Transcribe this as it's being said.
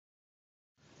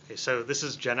Okay, so this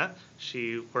is Jenna.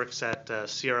 She works at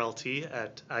CRLT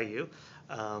at IU,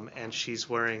 and she's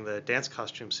wearing the dance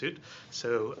costume suit.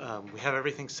 So we have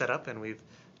everything set up, and we've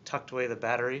tucked away the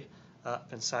battery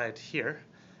up inside here,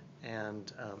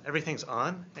 and everything's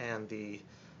on, and the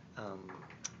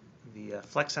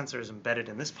flex sensor is embedded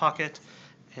in this pocket,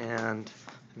 and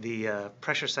the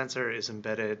pressure sensor is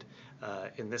embedded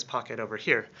in this pocket over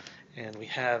here. And we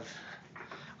have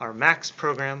our Max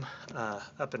program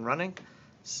up and running,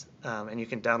 and you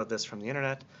can download this from the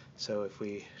internet. So if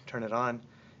we turn it on,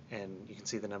 and you can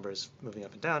see the numbers moving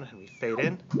up and down, and we fade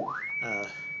in, so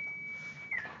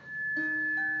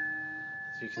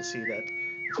you can see that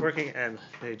it's working. And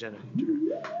hey, Jenna,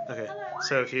 okay.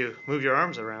 So if you move your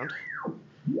arms around,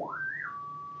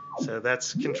 so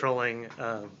that's controlling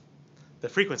the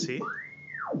frequency.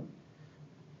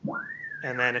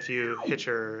 And then if you hit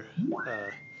your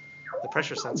the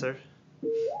pressure sensor,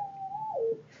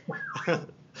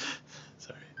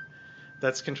 sorry,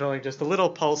 that's controlling just a little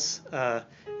pulse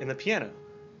in the piano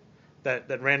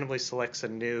that randomly selects a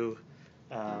new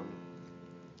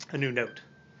note.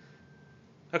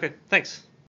 Okay, thanks.